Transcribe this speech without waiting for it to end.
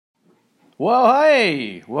Well,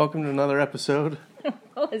 hey! Welcome to another episode.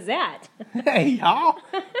 What was that? Hey, y'all!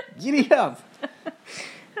 Giddy up!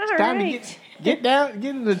 All Time right. to get down,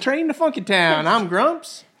 get in the train to Funky Town. I'm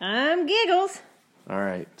Grumps. I'm Giggles. All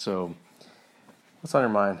right, so what's on your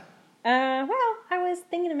mind? Well, I was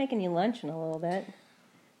thinking of making you lunch in a little bit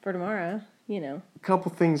for tomorrow, you know. A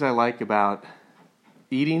couple things I like about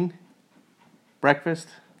eating: breakfast,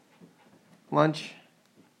 lunch,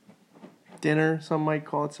 dinner. Some might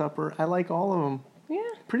call it supper. I like all of them. Yeah.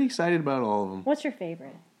 Pretty excited about all of them. What's your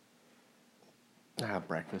favorite?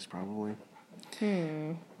 Breakfast probably.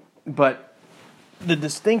 But the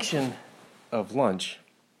distinction of lunch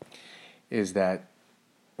is that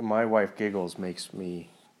my wife Giggles makes me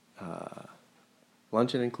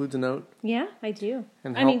lunch and includes a note. Yeah, I do.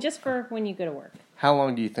 And I mean, just for when you go to work. How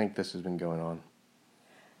long do you think this has been going on?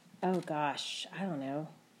 Oh, gosh. I don't know.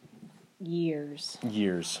 Years.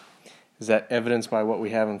 Years. Is that evidenced by what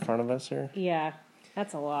we have in front of us here? Yeah,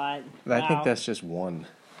 that's a lot. I think Wow. that's just one.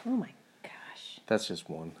 Oh, my gosh. That's just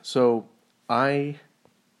one. So I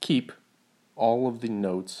keep all of the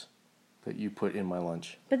notes that you put in my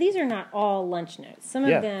lunch. But these are not all lunch notes. Some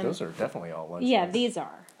Yeah, of them... those are definitely all lunch Yeah, notes. these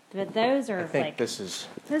are. But those are I think like... this is...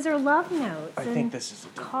 Those are love notes. I think this is...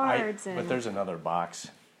 cards But and- there's another box.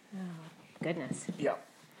 Goodness. Yeah.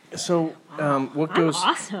 So, what I'm goes...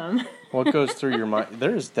 awesome. What goes through your mind?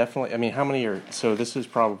 There's definitely... I mean, how many are... So this is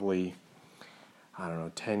probably, I don't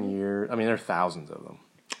know, 10 years... I mean, there are thousands of them.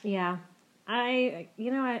 Yeah. I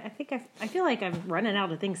think I feel like I'm running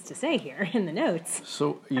out of things to say here in the notes.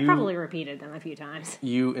 So I probably repeated them a few times.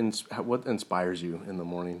 What inspires you in the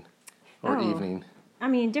morning or evening? I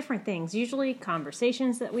mean, different things. Usually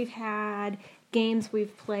conversations that we've had, games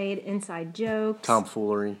we've played, inside jokes.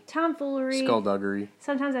 Tomfoolery. Skullduggery.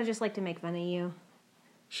 Sometimes I just like to make fun of you.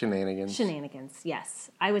 Shenanigans. Shenanigans, yes.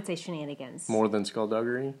 I would say shenanigans. More than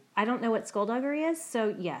skullduggery? I don't know what skullduggery is,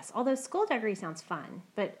 so yes. Although skullduggery sounds fun,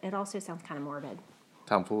 but it also sounds kind of morbid.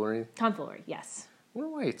 Tomfoolery? Tomfoolery, yes. I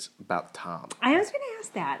wonder why it's about Tom. I was going to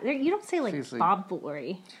ask that. You don't say like Seriously.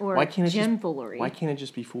 Bob-foolery or Jim-foolery. Why can't it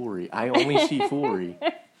just be foolery? I only see foolery.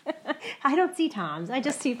 I don't see Toms. I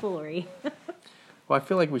just see foolery. Well, I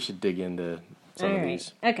feel like we should dig into some of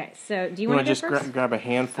these. Okay, so do you You want to just go first? grab a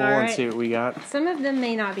handful All and right. see what we got? Some of them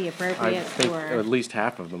may not be I appropriate think for... at least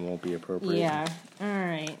half of them won't be appropriate. Yeah, all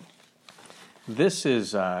right. This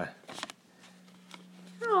is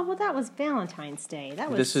Oh, well, that was Valentine's Day. That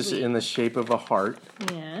was this is sweet. in the shape of a heart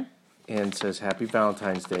Yeah. and says Happy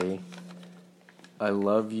Valentine's Day. I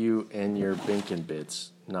love you and your bacon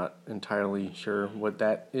bits. Not entirely sure what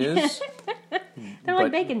that is. They're But-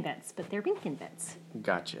 like bacon bits, but they're bacon bits.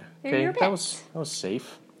 Gotcha. They're Okay, your that bits. was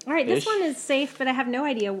safe. All right, this Ish. one is safe, but I have no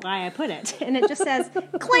idea why I put it. And it just says,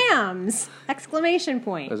 clams! Exclamation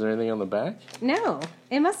point. Is there anything on the back? No,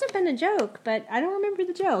 it must have been a joke, but I don't remember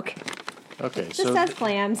the joke. Okay, Just so says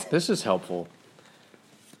clams. this is helpful.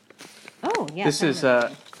 Oh, yeah. This is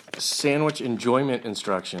sandwich enjoyment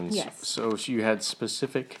instructions. Yes. So you had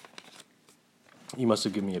specific. You must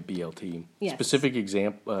have given me a BLT. Yes. Specific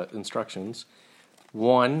instructions.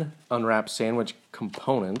 1, unwrap sandwich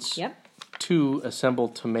components. Yep. 2, assemble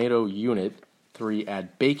tomato unit. 3,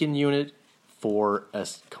 add bacon unit. 4,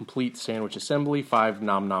 complete sandwich assembly. 5,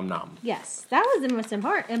 nom nom nom. Yes, that was the most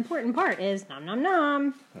important part is nom nom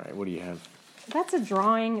nom. All right, what do you have? That's a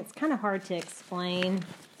drawing. It's kind of hard to explain.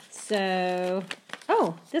 So,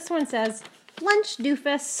 this one says, lunch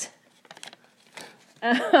doofus.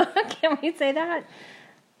 Can we say that?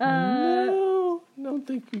 No, I don't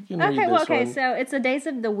think we can read this Okay, one. so it's a days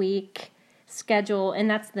of the week schedule, and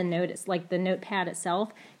that's the notice. Like the notepad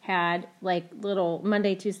itself had like little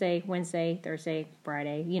Monday, Tuesday, Wednesday, Thursday,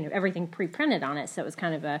 Friday, everything pre-printed on it. So it was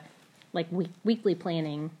kind of a like weekly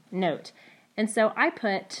planning note. And so I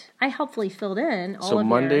helpfully filled in all of So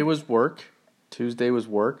Monday your... was work, Tuesday was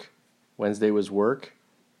work, Wednesday was work,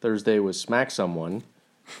 Thursday was smack someone,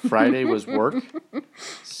 Friday was work,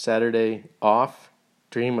 Saturday off,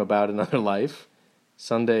 dream about another life,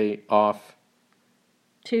 Sunday off,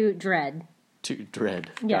 to dread. to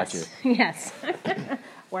dread. Yes. Gotcha. Yes.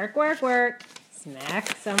 work,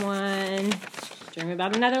 smack someone, dream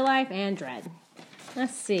about another life, and dread.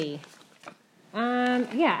 Let's see.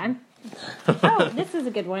 This is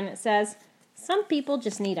a good one. It says, some people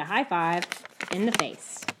just need a high five in the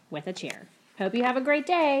face with a chair. Hope you have a great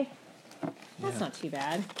day. That's not too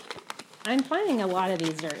bad. I'm finding a lot of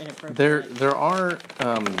these are inappropriate. There are,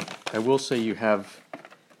 I will say you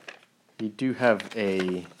do have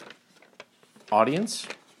a audience,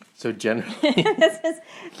 so generally...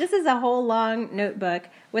 This is a whole long notebook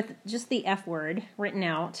with just the F word written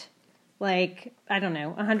out, like, I don't know,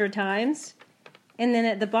 100 times. And then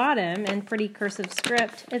at the bottom, in pretty cursive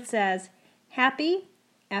script, it says, Happy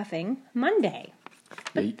effing Monday.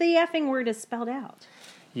 But the effing word is spelled out.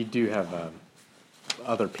 You do have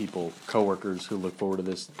other people, coworkers, who look forward to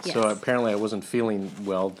this. Yes. So apparently I wasn't feeling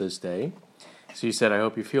well this day. So you said, I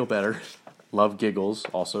hope you feel better. Love, Giggles,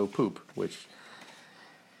 also poop, which,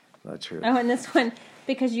 not true. Oh, and this one,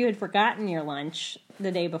 because you had forgotten your lunch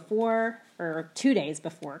the day before, or 2 days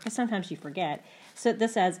before, because sometimes you forget. So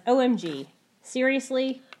this says, OMG,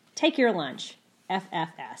 seriously, take your lunch,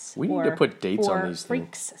 FFS. We need to put dates on these For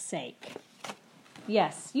freak's sake.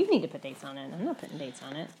 Yes, you need to put dates on it. I'm not putting dates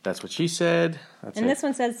on it. That's what she said. That's And it. this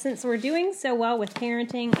one says, since we're doing so well with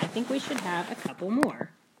parenting, I think we should have a couple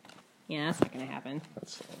more. Yeah, that's not going to happen.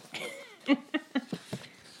 That's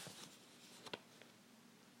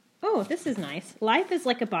Oh, this is nice. Life is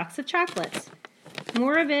like a box of chocolates.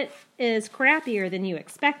 More of it is crappier than you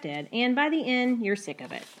expected, and by the end, you're sick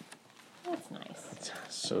of it. That's nice.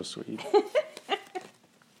 so sweet.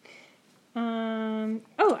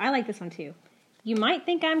 Oh, I like this one too. You might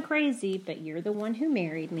think I'm crazy, but you're the one who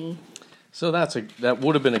married me. So that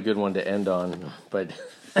would have been a good one to end on, but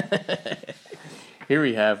here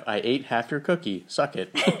we have, I ate half your cookie. Suck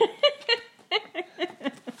it.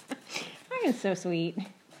 That is so sweet.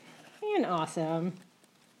 And awesome.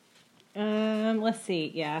 Let's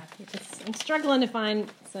see. Yeah, I'm struggling to find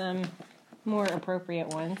some more appropriate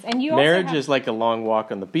ones. And you Marriage also have, is like a long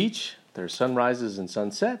walk on the beach. There's sunrises and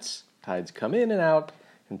sunsets. Tides come in and out.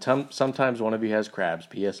 And sometimes one of you has crabs.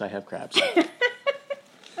 P.S. I have crabs.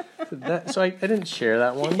 So I didn't share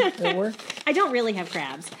that one at work. I don't really have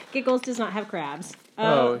crabs. Giggles does not have crabs.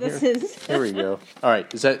 Here we go. All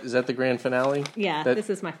right, is that the grand finale? Yeah, this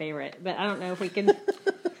is my favorite, but I don't know if we can.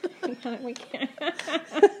 we can.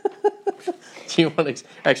 Do you want to?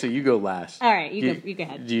 Actually, you go last. All right, you go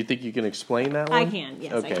ahead. Do you think you can explain that one? I can.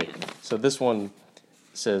 Yes, okay. I can. So this one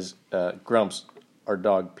says, "Grumps, our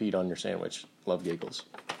dog peed on your sandwich. Love, Giggles."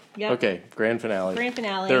 Yep. Okay, grand finale. Grand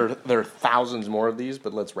finale. There are thousands more of these,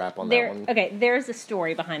 but let's wrap on that one. Okay, there's a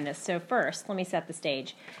story behind this. So first, let me set the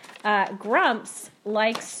stage. Grumps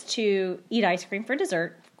likes to eat ice cream for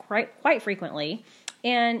dessert quite frequently.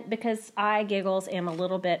 And because I, Giggles, am a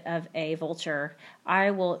little bit of a vulture, I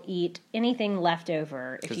will eat anything left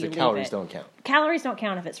over if you leave it. Because the calories don't count. Calories don't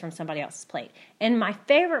count if it's from somebody else's plate. And my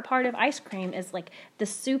favorite part of ice cream is like the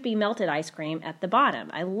soupy melted ice cream at the bottom.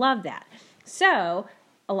 I love that. So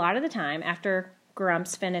a lot of the time after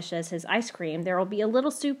Grumps finishes his ice cream, there will be a little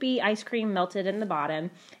soupy ice cream melted in the bottom.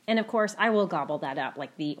 And of course, I will gobble that up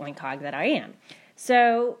like the oink hog that I am.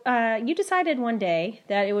 So you decided one day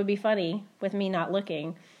that it would be funny with me not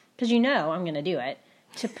looking, because you know I'm going to do it,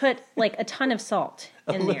 to put like a ton of salt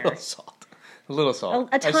in there. A little salt.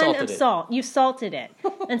 A ton of salt. You salted it.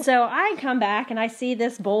 And so I come back and I see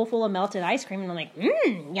this bowl full of melted ice cream and I'm like,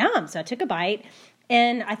 yum. So I took a bite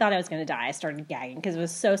and I thought I was going to die. I started gagging because it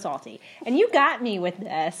was so salty. And you got me with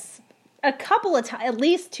this a couple of times, at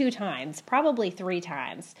least 2 times, probably 3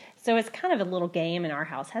 times. So it's kind of a little game in our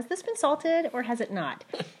house. Has this been salted or has it not?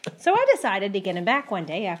 So I decided to get him back one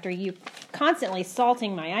day after you constantly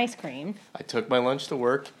salting my ice cream. I took my lunch to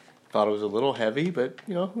work. Thought it was a little heavy, but,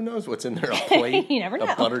 who knows what's in there? A plate, You never know.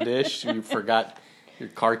 A butter dish. You forgot your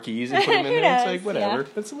car keys and put them in there. It's like, whatever. Yeah.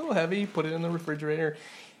 It's a little heavy. Put it in the refrigerator.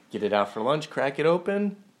 Get it out for lunch. Crack it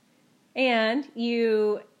open. And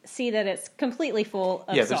you see that it's completely full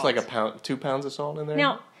of salt. There's like 2 pounds of salt in there.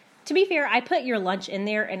 Now, to be fair, I put your lunch in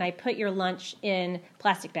there, and I put your lunch in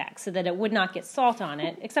plastic bags so that it would not get salt on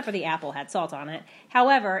it, except for the apple had salt on it.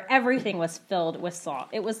 However, everything was filled with salt.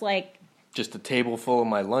 It was like... just a table full of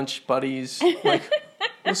my lunch buddies. Like,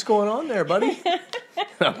 what's going on there, buddy?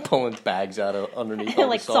 I'm pulling bags out of underneath all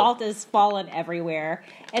like the salt. Salt is fallen everywhere.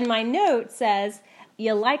 And my note says,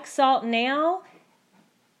 you like salt now,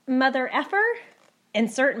 mother effer?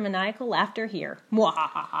 Insert maniacal laughter here.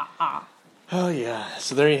 Mwahahaha. Oh, yeah.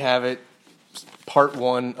 So there you have it. Part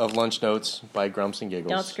 1 of Lunch Notes by Grumps and Giggles.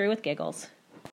 Don't screw with Giggles.